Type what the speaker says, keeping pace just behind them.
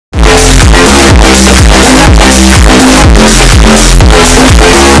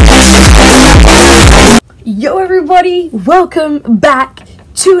Yo everybody, welcome back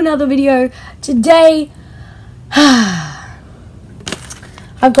to another video. Today, I've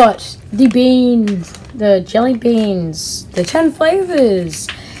got the beans, the jelly beans, the 10 flavors.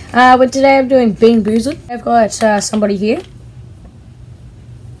 But today I'm doing bean boozled. I've got somebody here.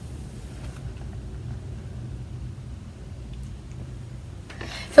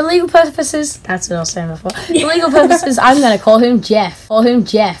 For legal purposes, that's what I was saying before. For legal purposes, I'm gonna call him Jeff. Call him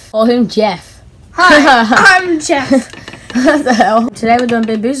Jeff. Hi, I'm Jeff. What the hell? Today we're doing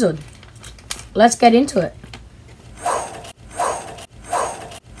bean boozled. Let's get into it.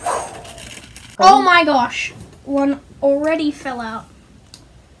 Oh my gosh, one already fell out.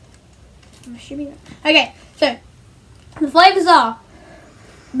 I'm assuming. Okay, so the flavors are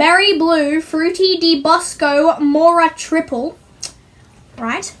berry blue, fruity di bosco, mora triple,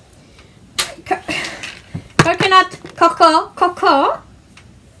 right? Coconut cocoa,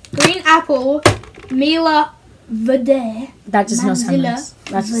 green apple, Mila Verde. That does not sound Mozilla nice.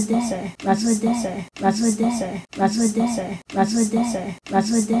 That's just not say. That's just not say. That's just not say. That's just not say. That's just not say. That's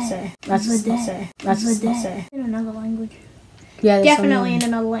just not say. That's just not say. That's just not say. In another language. Yeah, Definitely in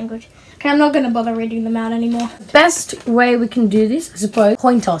another language. Okay, I'm not going to bother reading them out anymore. Best way we can do this, I suppose,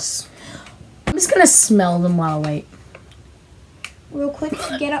 coin toss. I'm just gonna smell them while I wait. Real quick,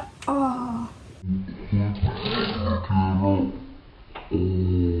 get up. Oh.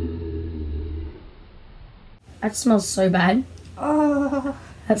 That smells so bad. Oh.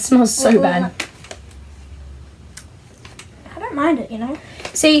 That smells so bad. I don't mind it, you know.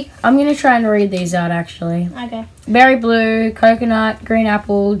 See, I'm gonna try and read these out actually. Okay. Berry blue, coconut, green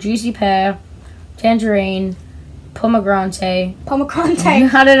apple, juicy pear, tangerine, pomegranate. Pomegranate.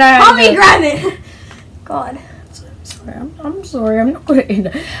 How did I? Pomegranate. God. I'm sorry. I'm not good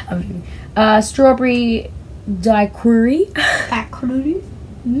at it. Strawberry daiquiri. Daiquiri.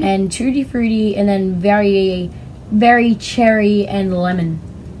 And tutti frutti, and then very cherry and lemon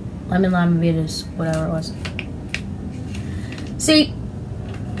bitters, whatever it was. See,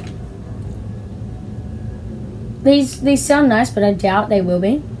 these sound nice, but I doubt they will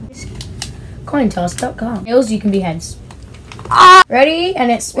be. Cointoss.com. Tails, you can be heads. Ready?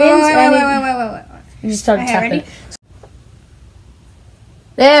 And it spins. Wait. You just start to tap ready? it.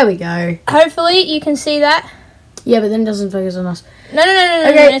 There we go. Hopefully you can see that. Yeah, but then it doesn't focus on us. No,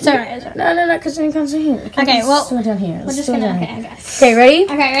 Okay. it's alright. No, because then you can't see it. Okay, well, let's down here. We're just gonna, okay. Okay, ready?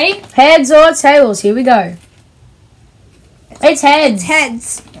 Okay, ready? Heads or tails? Here we go. It's heads. It's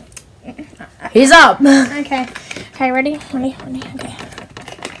heads. He's up. Okay. Okay, ready? Okay.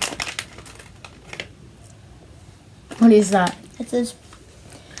 What is that? It says...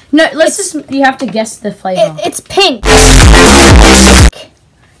 No, you have to guess the flavor. It's pink.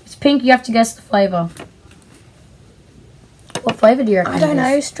 It's pink, you have to guess the flavor. What flavor do you reckon? I don't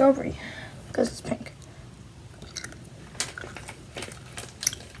know, strawberry. Because it's pink.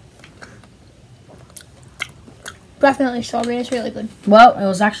 Definitely strawberry, it's really good. Well, it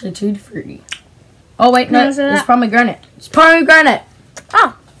was actually tutti frutti. Oh wait, no, it's pomegranate. It's pomegranate.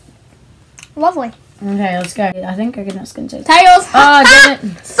 Oh. Lovely. Okay, let's go. I think coconut's gonna taste. Tails! Oh,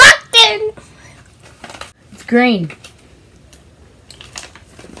 damn it. Fucking! It's green.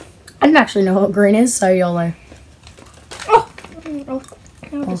 I didn't actually know what green is, so YOLO.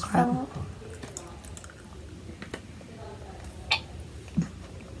 Oh, crap.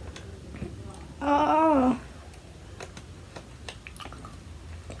 Oh.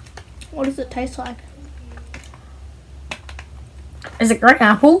 What does it taste like? Is it green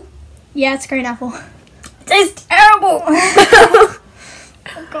apple? Yeah, it's green apple. It tastes terrible. Oh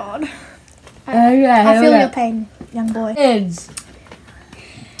God. Okay, I feel your pain, young boy. Heads.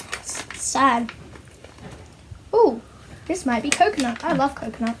 It's sad. Ooh, this might be coconut. I love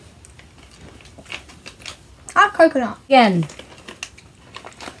coconut. I have coconut. Again.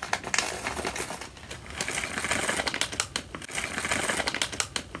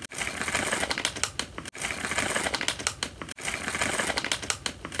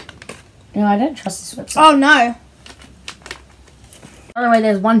 No, I don't trust this website. Oh no. By the way,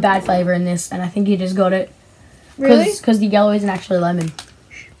 there's one bad flavor in this, and I think you just got it. Really? Because the yellow isn't actually lemon.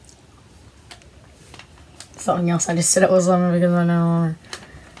 Something else. I just said it was lemon because I know.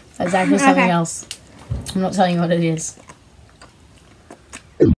 It's actually something else. I'm not telling you what it is.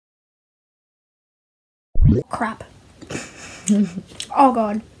 Crap. Oh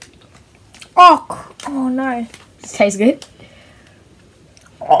God. Oh no. Does it taste good?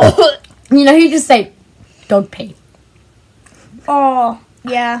 You know, you just say dog pee. Oh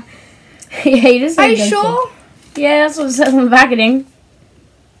yeah. Yeah, you just say Are you dog sure? pee. Yeah, that's what it says on the packaging.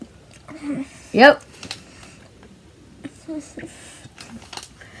 Yep.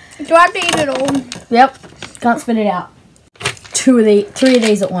 Do I have to eat it all? Yep. Can't spit it out. Three of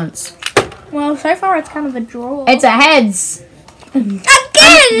these at once. Well, so far it's kind of a draw. It's a heads.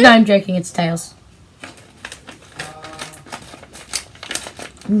 Again! No, I'm joking. It's tails.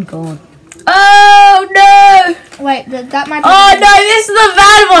 Oh, God. Oh, no! Wait, that might be... Oh, no, this is the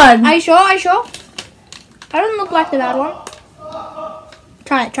bad one! Are you sure? Are you sure? That doesn't look like the bad one.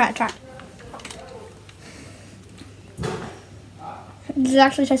 Try it. Does it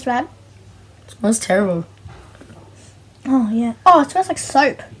actually taste bad? It smells terrible. Oh, yeah. Oh, it smells like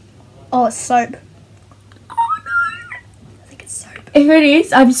soap. Oh, it's soap. Oh, no. I think it's soap. If it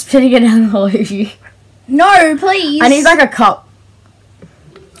is, I'm spitting it out all over you. No, please. I need like a cup.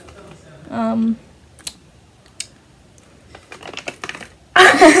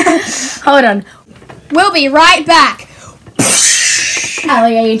 Hold on. We'll be right back.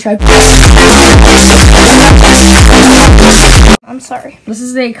 Alligator intro. I'm sorry. This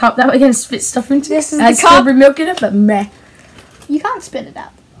is the cup that we're going to spit stuff into. This is Has the cup. strawberry milk in it, but meh. You can't spit it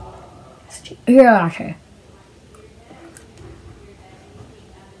out. Yeah, okay.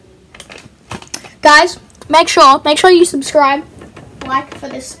 Guys, make sure you subscribe, like for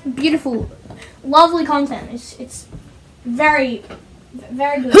this beautiful, lovely content. It's very,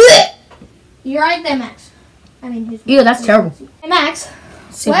 very good. You're right there, Max. I mean, Ew, that's terrible. Hey, Max,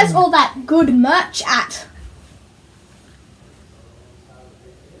 where's all that good merch at?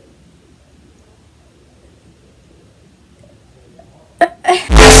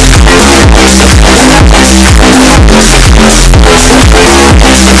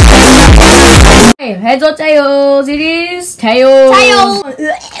 Heads or tails? It is tails. Tails!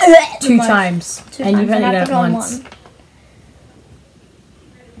 2 times. And you've only done it once.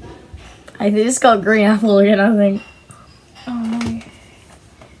 I think it's got green apple again, I think. Oh no.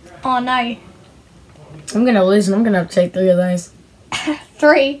 Oh no. I'm going to lose and I'm going to have to take 3 of those.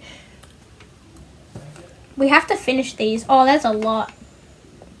 3. We have to finish these. Oh, that's a lot.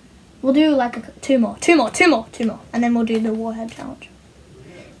 We'll do like 2 more. 2 more. And then we'll do the warhead challenge.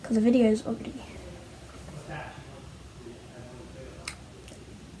 Because the video is already...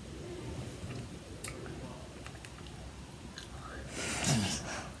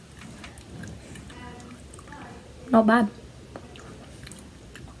 Not bad.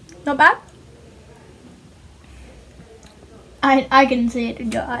 Not bad? I can see it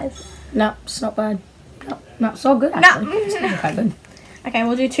in your eyes. No, it's not bad. No, it's all good actually. It's not quite good. Okay,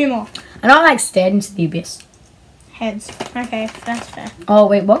 we'll do 2 more. And I like stared into the abyss. Heads. Okay, that's fair. Oh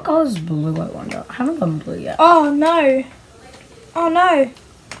wait, what colour is blue? I wonder. I haven't gone blue yet. Oh no. Oh no.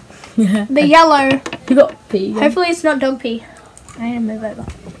 Yeah. The yellow. You got pee. Hopefully it's not dog pee. I need to move over.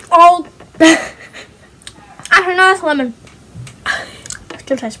 Oh. I don't know, it's lemon.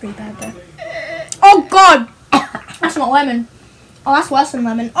 Still tastes pretty bad though. Oh god! That's not lemon. Oh, that's worse than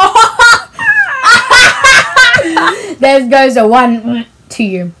lemon. Oh! There goes a 1 to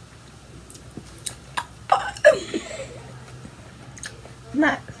you.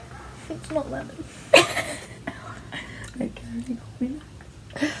 Max, it's not lemon.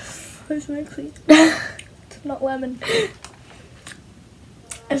 Where's my please? It's not lemon.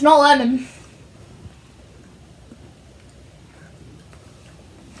 It's not lemon.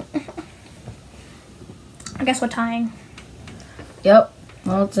 I guess we're tying. Yep.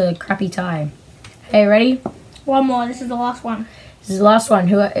 Well, it's a crappy tie. Hey, ready? One more. This is the last one. This is the last one.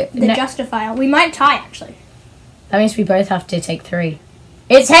 The justifier. We might tie actually. That means we both have to take 3.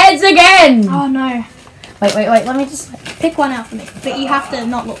 It's heads again! Oh no. Wait. Let me just... Pick one out for me. But you have to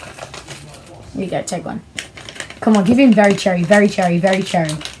not look. Here you go, take one. Come on, give him very cherry, very cherry, very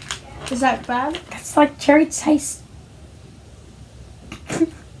cherry. Is that bad? That's like cherry taste.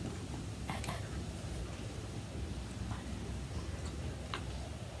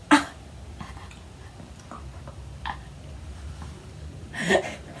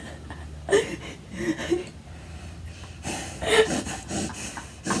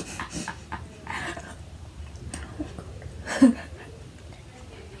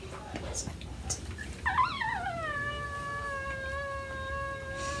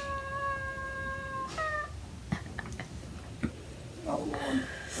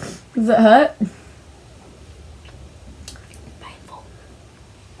 Does it hurt? Painful.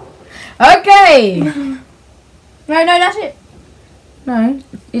 Okay! No, that's it. No,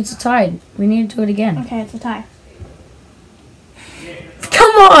 it's a tie. We need to do it again. Okay, it's a tie.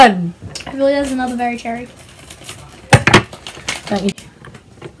 Come on! I feel like there's another very cherry. Don't you?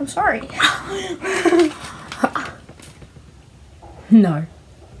 I'm sorry. No.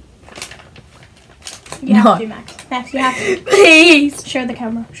 You have to, Max. Max, you have to. Please! Show the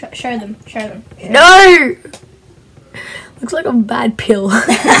camera. Show them. No! Looks like a bad pill.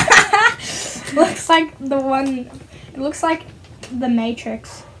 Looks like the one. It looks like the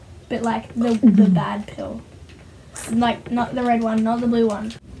Matrix, but like the bad pill. Like not the red one, not the blue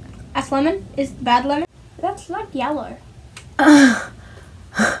one. That's lemon. Is bad lemon? That's like yellow.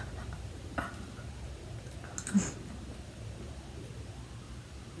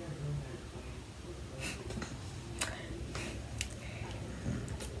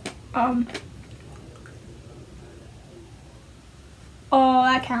 Oh,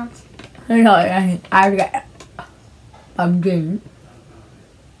 that counts. No, I'm doing.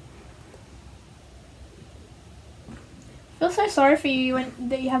 I feel so sorry for you when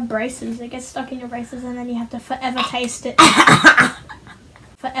that you have braces. It gets stuck in your braces and then you have to forever taste it.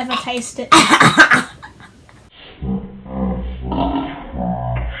 Forever taste it.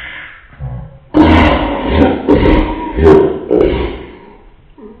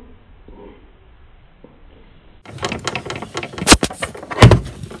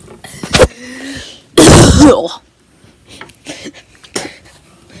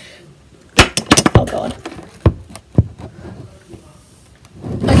 Oh god.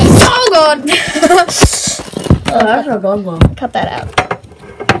 Oh god! Oh, that's not going well. Cut that out.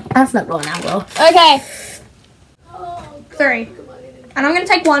 That's not going out well. Okay. 3. And I'm gonna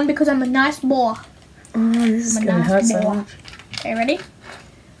take 1 because I'm a nice boy. Oh, this is I'm a gonna nice hurt so boy. much. Okay, ready?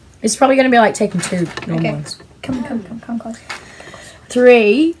 It's probably gonna be like taking 2 normal Okay. ones. Come close.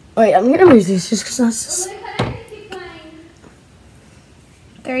 3. Wait, I'm gonna move these just because that's just.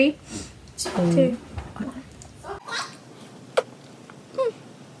 3, 2.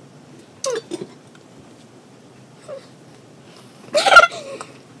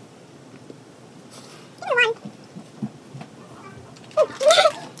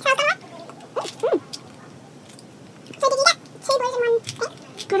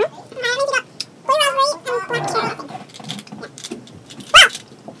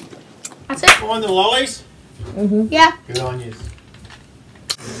 That's it? On the lollies? Mm-hmm. Yeah. Good on you.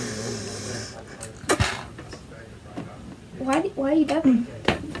 Why are you dabbing?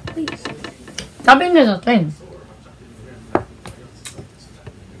 Please. Dabbing is a thing.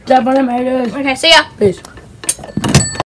 Dab on tomatoes. Okay, see ya. Peace.